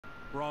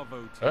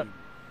Bravo team.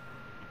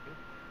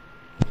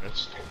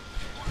 Yes.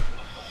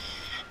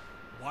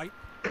 Wipe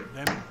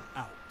them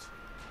out.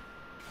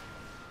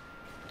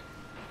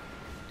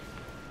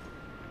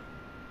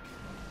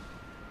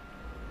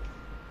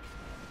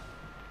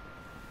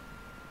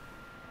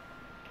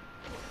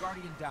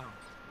 Guardian down.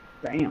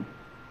 Damn.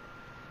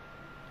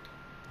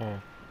 Oh.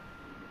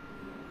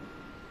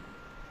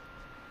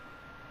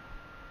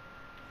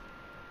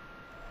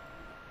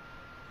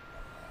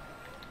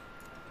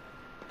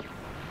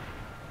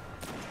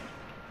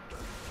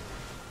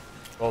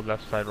 Gold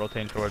left side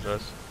rotating towards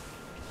us.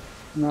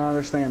 No,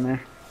 they're staying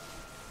there.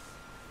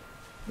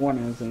 One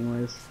is,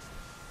 anyways.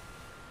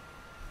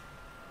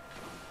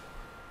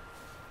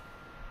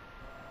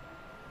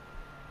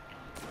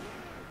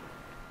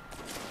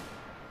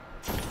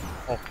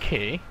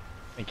 Okay.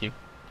 Thank you.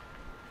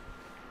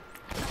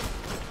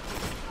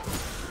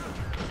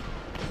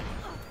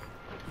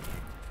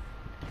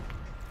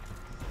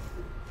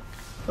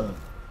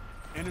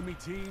 Enemy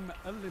team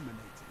eliminated.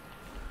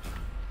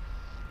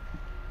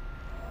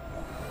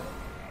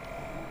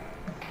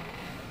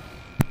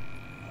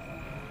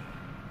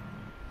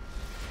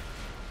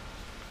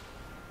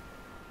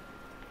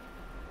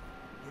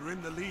 You're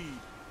in the lead.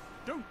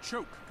 Don't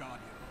choke, Guardian.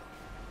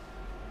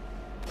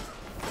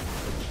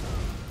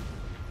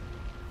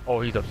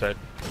 Oh, he's upset.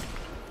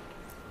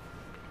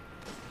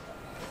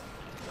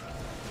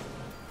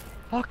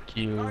 Fuck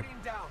you.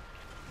 Guardian down.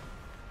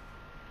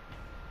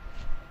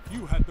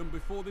 You had them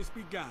before this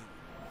began.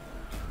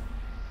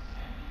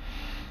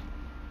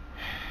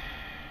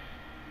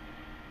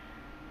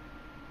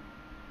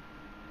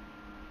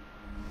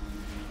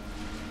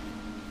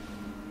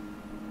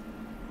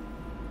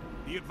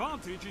 The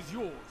advantage is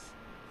yours.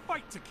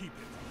 Fight to keep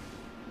it.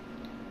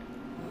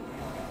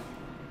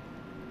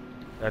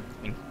 That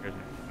thing scares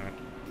me. Alright.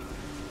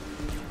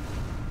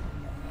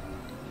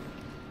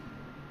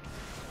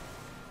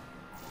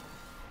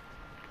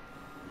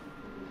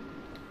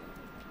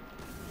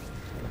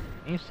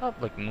 Can you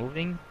stop like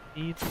moving,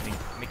 Pete?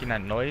 Like, making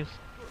that noise?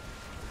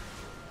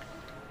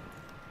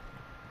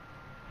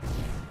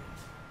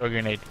 Throw a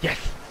grenade. Yes!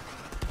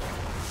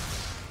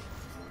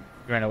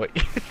 You ran away.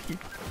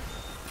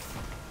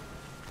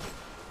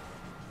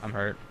 I'm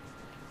hurt.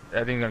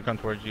 I think he's gonna come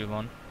towards you,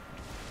 Lon.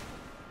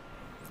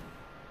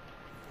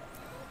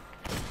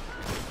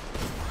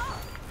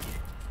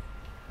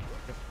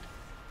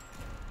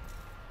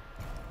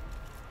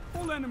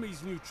 All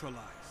enemies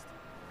neutralized.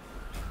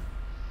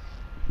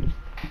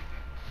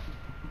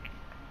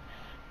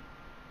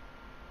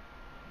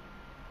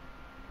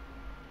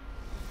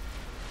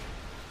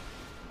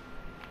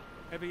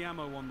 Heavy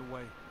ammo on the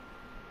way.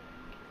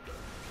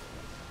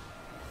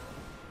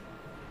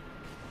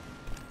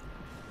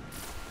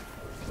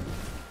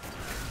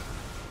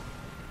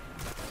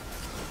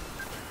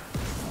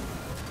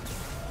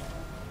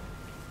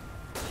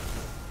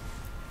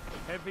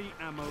 Heavy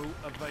ammo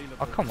available.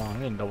 Oh, come on. I'm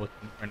getting double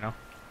teamed right now.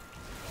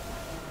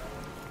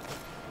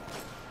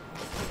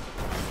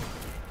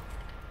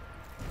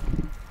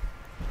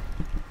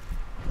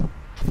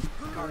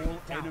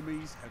 All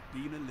enemies have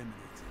been eliminated.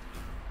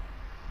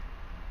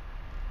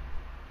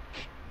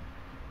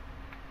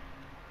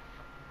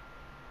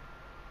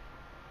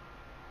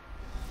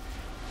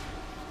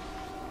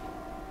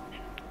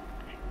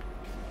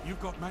 You've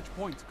got match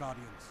point,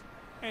 Guardians.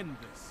 End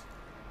this.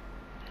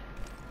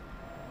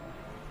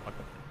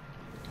 Okay.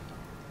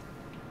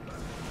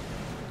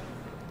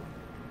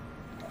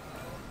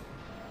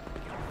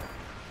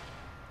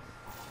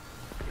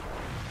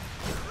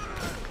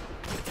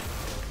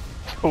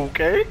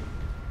 Okay.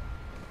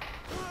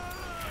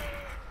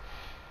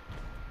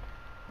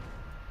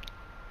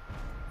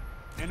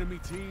 Enemy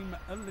team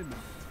eliminated.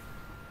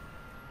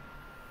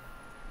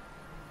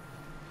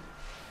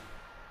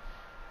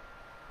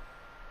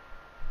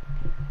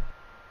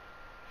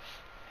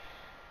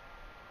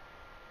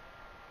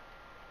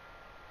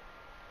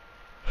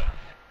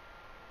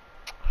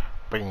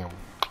 Bam.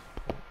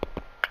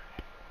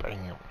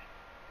 Bam.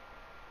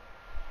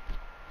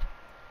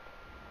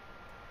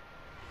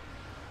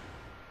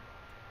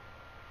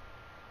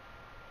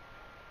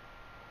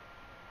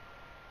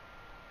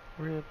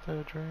 Rip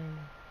the dream.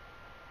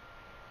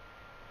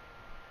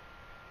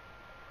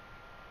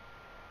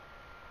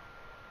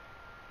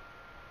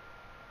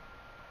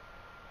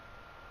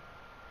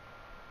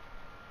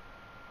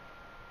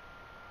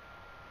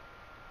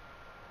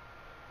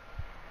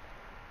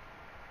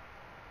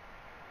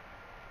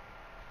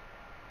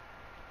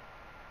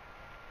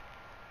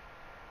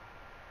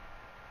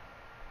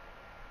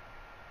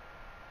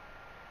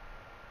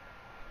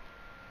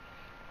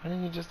 Why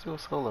didn't you just do a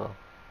solo?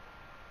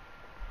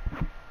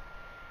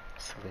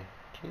 Silly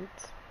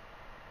kids.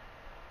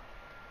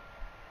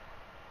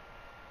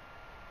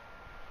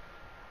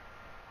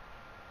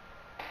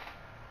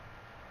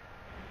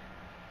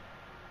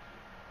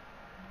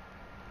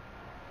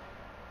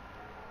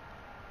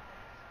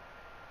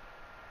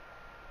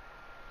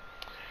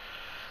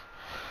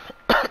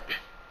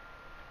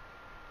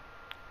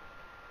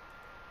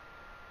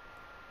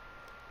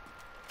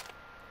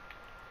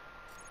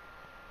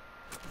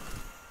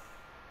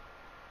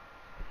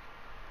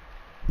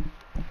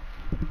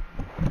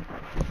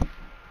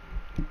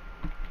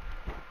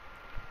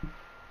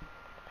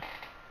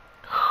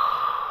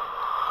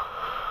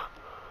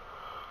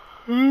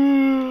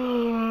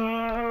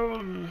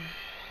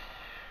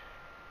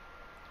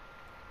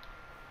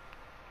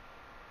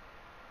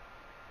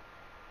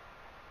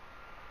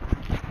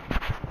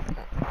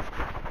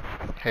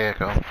 Hey,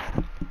 Echo.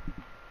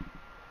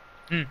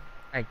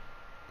 Hi.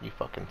 You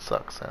fucking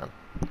suck, son.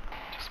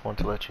 Just want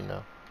to let you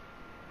know.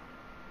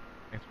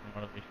 Thanks for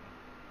the motivation.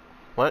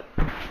 What?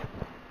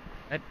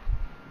 What?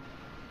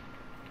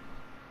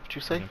 What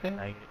you say, fam?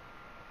 I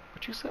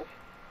What you say?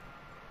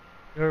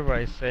 You heard what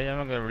I say. I'm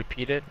not gonna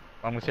repeat it.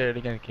 I'm gonna say it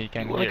again. You You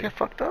can't wanna hear. get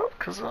fucked up?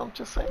 Cause I'm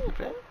just saying,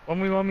 fam. Want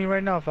me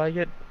right now if I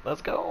get.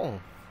 Let's go.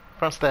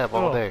 Front stab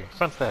all Oh. day.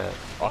 Front stab.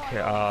 Okay.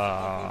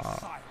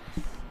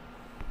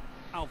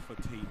 Alpha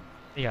team,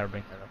 You gotta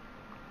bring that up.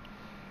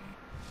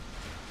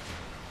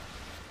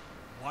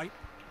 wipe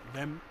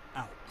them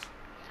out.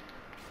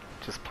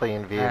 Just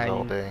playing Viz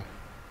all you- day.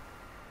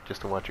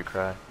 Just to watch you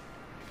cry.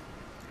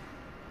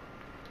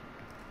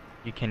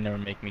 You can never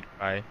make me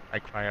cry. I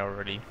cry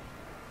already.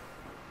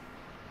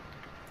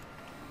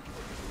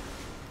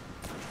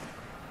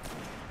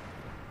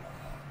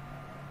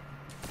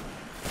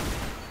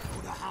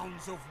 For the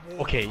hounds of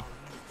war. Okay.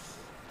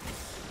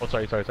 Oh,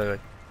 sorry.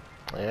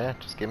 Yeah,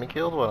 just get me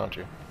killed, why don't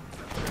you?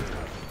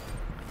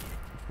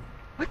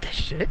 What the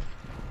shit?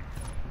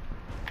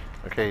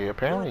 Okay,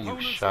 apparently Your you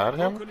opponents shot are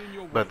him, broken in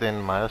your but way.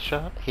 then my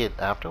shot hit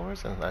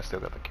afterwards, and I still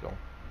got the kill.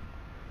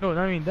 No,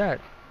 not even that.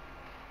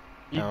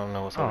 I don't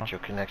know what's up Oh. with your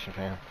connection,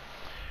 fam.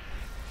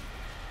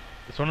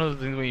 It's one of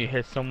those things when you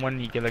hit someone,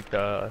 you get like the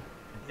You're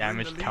in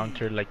damage the lead.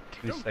 counter like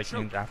 2 Don't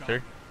seconds choke, after.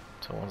 guy.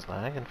 Someone's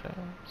lagging, fam.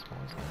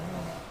 Someone's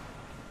lagging.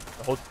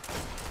 The whole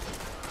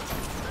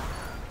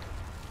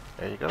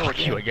There you go. fuck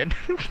you again.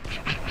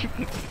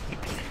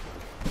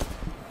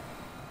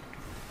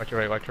 Watch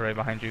your right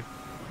behind you.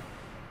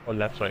 Oh,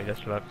 left, sorry,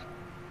 that's left.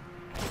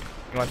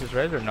 You want this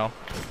red or no?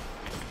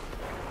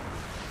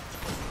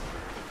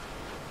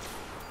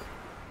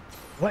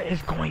 What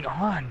is going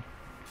on?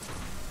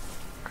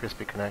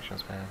 Crispy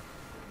connections, man.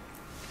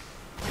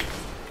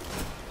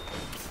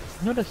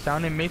 You know the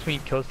sound it makes when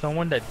you kill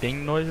someone, that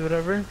ding noise or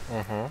whatever?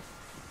 Mm-hmm.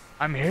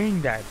 I'm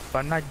hearing that, but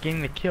I'm not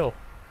getting the kill.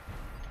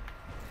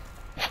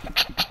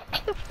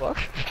 What the fuck?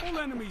 All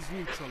enemies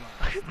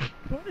neutralized.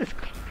 What is...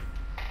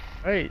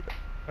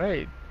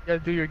 Right, you gotta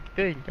do your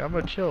thing, I'm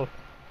gonna chill.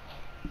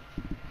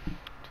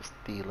 Just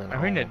stealing I'm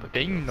hearing all the the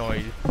ding kills.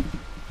 noise.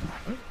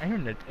 I'm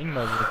hearing the ding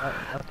noise, but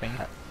nothing.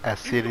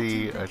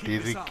 Acidity, If your team can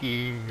keep this up,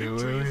 Adiziki, victory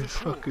whatever is the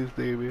fuck assured. his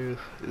name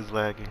is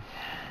lagging.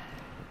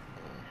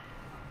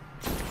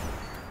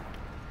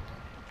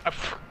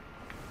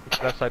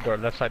 Left side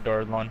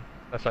door, Lon.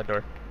 Left side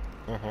door.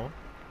 Mm-hmm.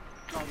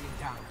 Guardian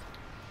down.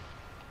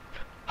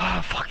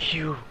 Ah, fuck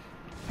you.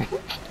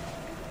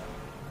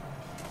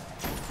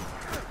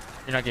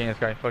 You're not getting this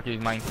guy. Fuck you,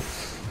 he's mine.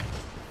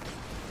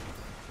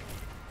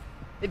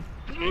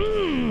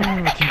 Team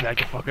like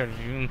a fucker.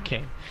 You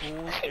okay?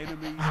 All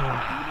enemies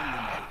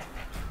have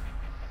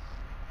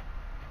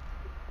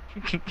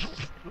been eliminated.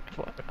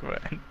 Fuck,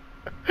 man.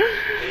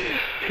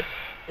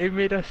 It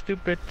made a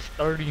stupid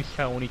starting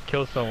sound when he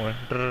kills someone.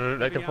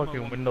 Like the Heavy ammo fucking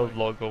on the Windows way.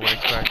 logo when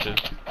it crashes.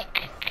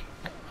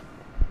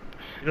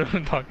 You know what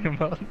I'm talking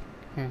about?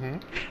 Mm-hmm.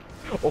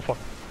 Oh fuck.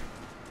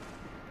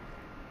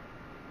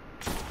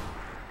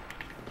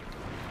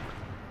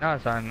 Nah,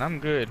 son, I'm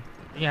good.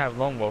 You can have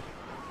Lone Wolf.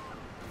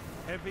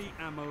 Heavy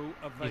ammo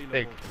He's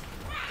thick.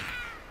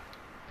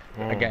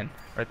 Mm. Again,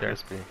 right there.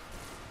 Crispy.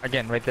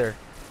 Again, right there.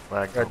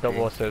 Lag Got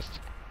double OP. assist.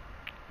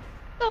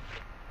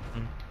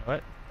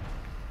 What?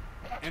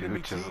 Enemy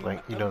Which is team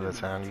like, you know the eliminated.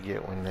 sound you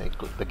get when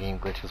the game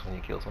glitches when you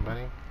kill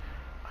somebody?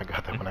 I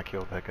got that when I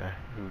killed that guy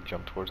who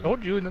jumped towards me.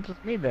 Told you, that's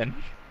just me then.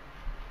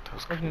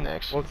 Those Fucking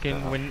connections.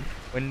 fucking though.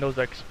 Windows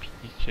XP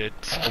shit.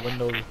 Or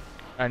Windows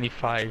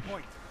 95.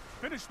 Point.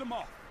 Finish them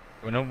off.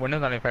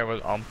 Windows 95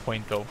 was on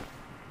point though.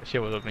 That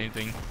shit was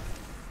amazing.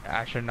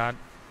 Astronaut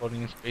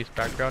floating in space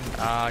background.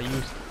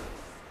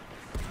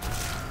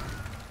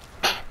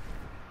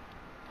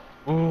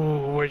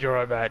 Ooh, where's your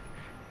eye at?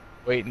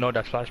 Wait, no,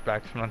 that's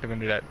flashbacks. I'm not gonna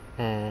do that.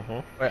 Mm-hmm.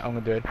 Wait, I'm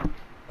gonna do it. Oh,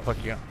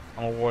 fuck you.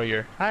 I'm a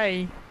warrior.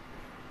 Hi!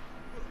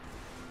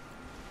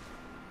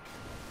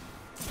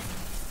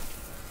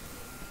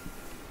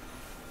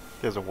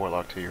 There's a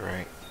warlock to your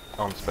right.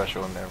 On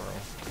special in that room.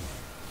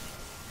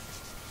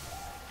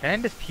 Can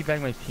I just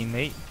teabag my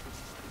teammate?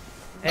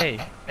 Hey,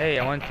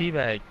 I want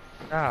teabag.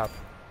 Stop.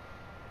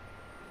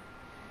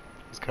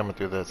 He's coming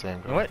through that same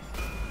door. What?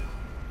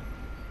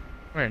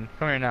 Come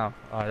here now.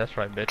 Oh, that's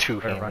right, bitch. Two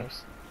Better run.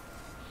 hammers.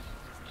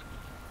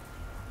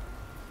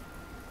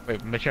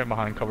 Wait, make sure I'm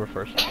behind cover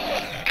first.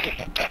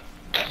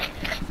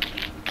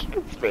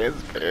 This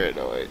man's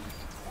paranoid.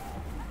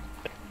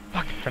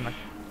 Fuck, turn on.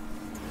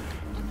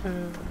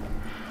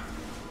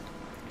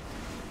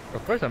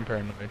 Of course I'm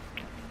paranoid.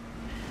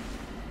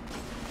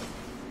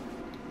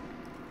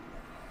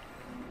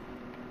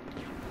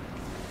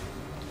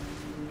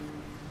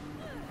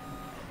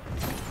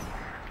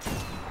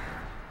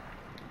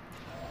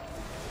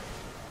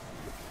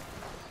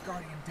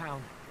 Guardian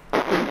down.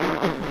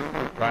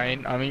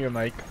 Ryan, I'm in your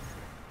mic.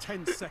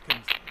 10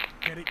 seconds.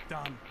 Get it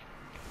done.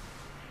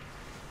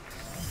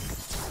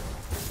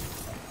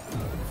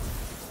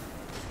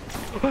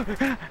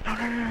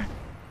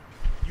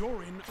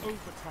 You're in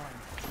overtime.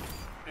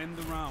 End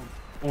the round.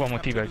 Ooh, I'm gonna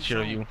Capture teabag the shit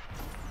on zone. you.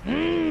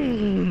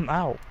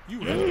 Ow. You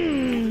have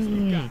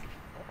the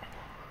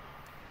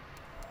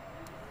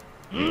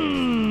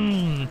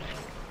I'm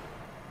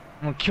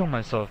gonna kill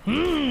myself.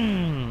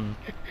 I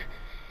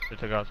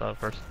took outside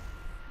first.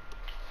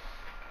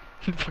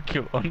 Fuck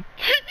you, on.